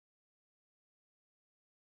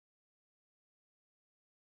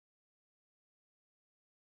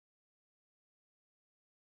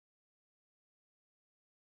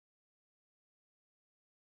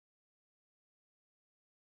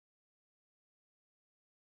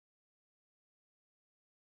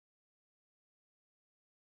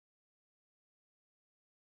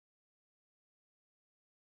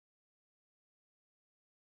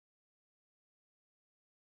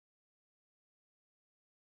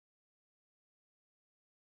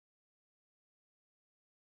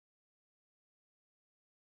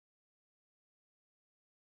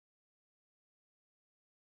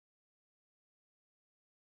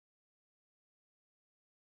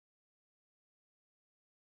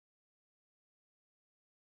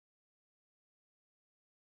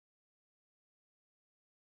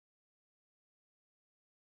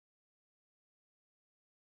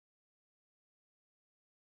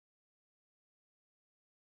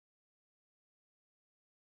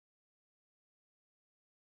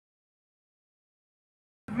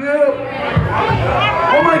feel?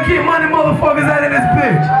 Where my get money motherfuckers out of this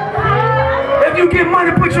bitch? If you get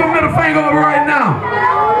money, put your middle finger up right now.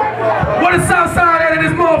 Where the south side out of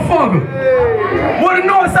this motherfucker? Where the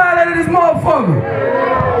north side out of this motherfucker?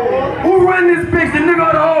 Who run this bitch, the nigga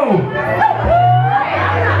or the hoe?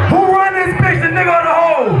 Who run this bitch, the nigga or the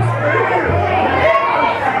hoes?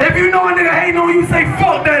 If you know a nigga hating on you, say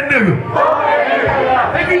fuck that nigga.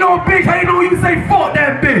 If you know a bitch hating on you, say fuck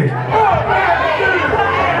that bitch.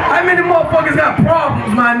 How many motherfuckers got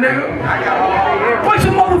problems, my nigga? Put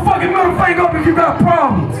your motherfucking middle finger up if you got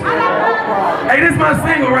problems. Hey, this is my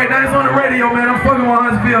single right now. It's on the radio, man. I'm fucking with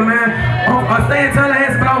Huntsville, man. I stay in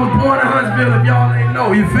Tallahassee, but I was born in Huntsville, if y'all ain't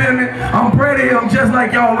know. You feel me? I'm pretty here. I'm just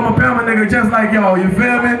like y'all. I'm a Bama nigga just like y'all. You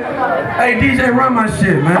feel me? Hey, DJ, run my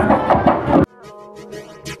shit, man.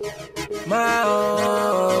 My own.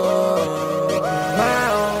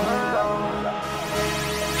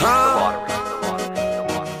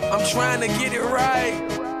 I'm trying to get it right.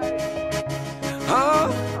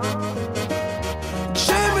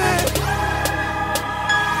 Jimmy.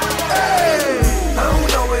 Hey. I don't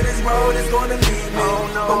know where this road is gonna lead me.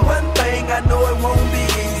 But one thing I know, it won't be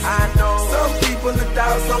easy. I know some people will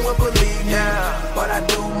doubt, some will believe me. But I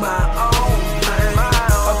do my own thing.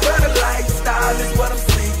 A better lifestyle is what I'm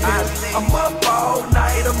seeking. I'm up all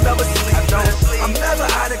night, I'm never sleeping. I'm never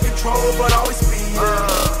out of control, but always speeding.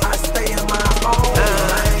 I stay in my own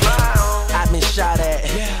lane. I've been shot at,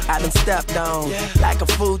 I've been stepped on. Like a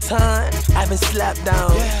futon, I've been slept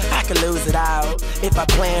on. I could lose it out if I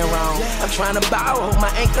plan wrong. I'm trying to bow, hold my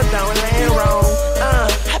anchor down, land wrong.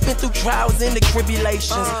 I've been through trials and the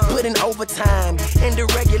tribulations, put in overtime and the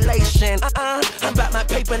regulation. I'm about my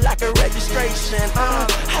paper like a registration.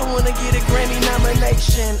 I wanna get a Grammy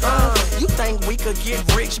nomination. You think we could get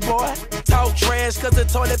rich, boy? Talk trash cause the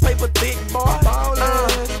toilet paper thick, boy.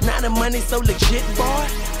 Now the money so legit, boy.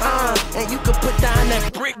 And you could put down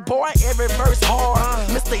that brick, boy. Every verse hard,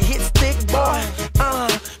 Mr. Hit Stick, boy.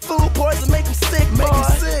 Food poison make him sick, boy.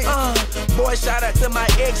 Boy, shout out to my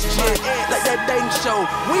ex-chick, like that dating show.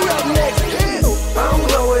 We up next, I don't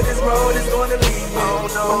know where this road is gonna lead me.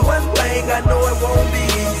 But one thing I know, it won't be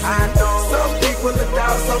easy. Some people will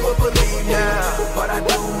doubt, some will believe me. But I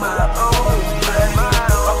do my own thing.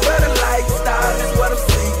 A better lifestyle is what I'm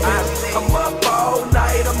seeking. I'm up all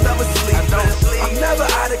night, I'm never sleeping. I'm never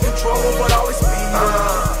out of control, but always speeding.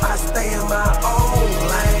 I stay in my own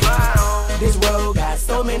lane. This road got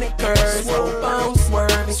so many curves, hope I don't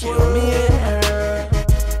swerve and kill me and her.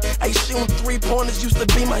 Hey, shooting three-pointers used to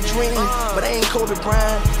be my dream, but I ain't Kobe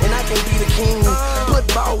Bryant, and I can't be the king. Put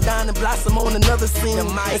ball down and blossom on another scene.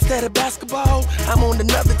 Instead of basketball, I'm on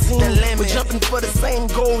another team. We're jumping for the same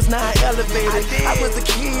goals, now I elevated. I was a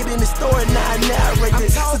kid in the story, now I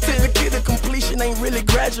narrated. Certificate of completion ain't really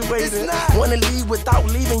graduated. Wanna leave without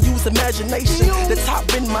leaving, use imagination. The top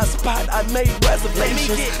in my spot, I made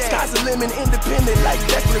reservations. Sky's the limit, independent like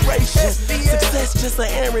declarations. Success just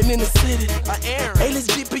an errand in the city. Hey, let's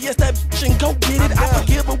GPS that bitch and go get it. I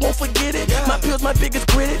forgive but won't forget it. My pills, my biggest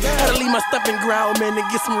critic. Had to leave my stuff in ground, man, to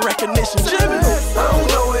get some recognition. Jimmy. I don't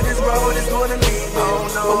know where this road is gonna lead me.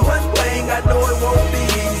 But one thing I know, it won't be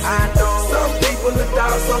easy. Some people will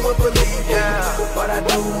doubt, some will believe me. But I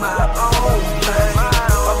do my own thing.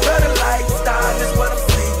 A better lifestyle is what I'm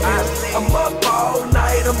seeking. I'm up all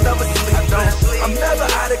night, I'm never sleeping. I'm never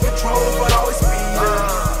out of control, but always speeding.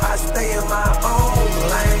 I stay in my own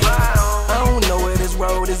lane. I don't know where this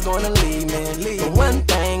road is gonna lead me. But one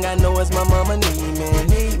thing I know is my mama need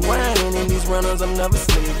me. Grinding in these runners, I'm never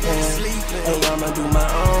sleeping. Hey, I'ma do my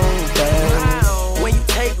own thing. When you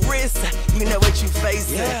take risks, you know what you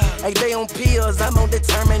facing. Hey, they on pills, I'm on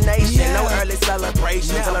determination. No early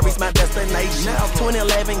celebration till I reach my destination.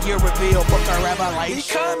 2011 year reveal, book a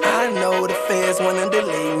revelation. I know the feds wanna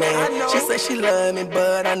delete me. She say she love me,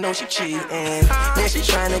 but I know she cheating. Then she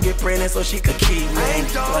trying to get pregnant so she could keep me.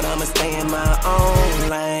 But I'ma stay in my own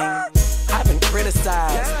lane. I've been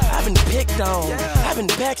criticized, I've been picked on, I've been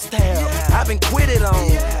backstabbed, I've been quitted on.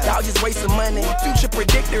 Y'all just wasting money, future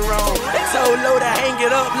predicted wrong. They told Low to hang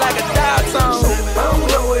it up like a dial tone. I don't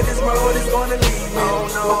know where this road is gonna lead me.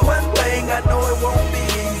 But one thing I know, it won't be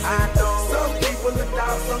easy. Some people will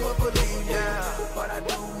doubt, some will believe me. But I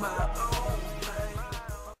do my own thing.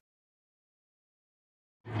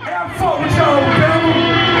 Hey, I fuck with y'all, Bama.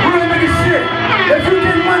 Real nigga shit. If you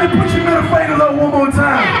get money, put your middle fingers up one more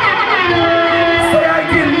time. Say I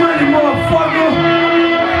get money, motherfucker.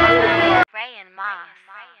 Ray and Moss.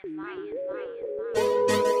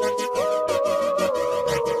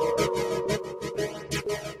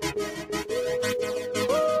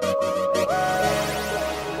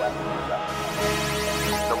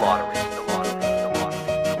 The lottery.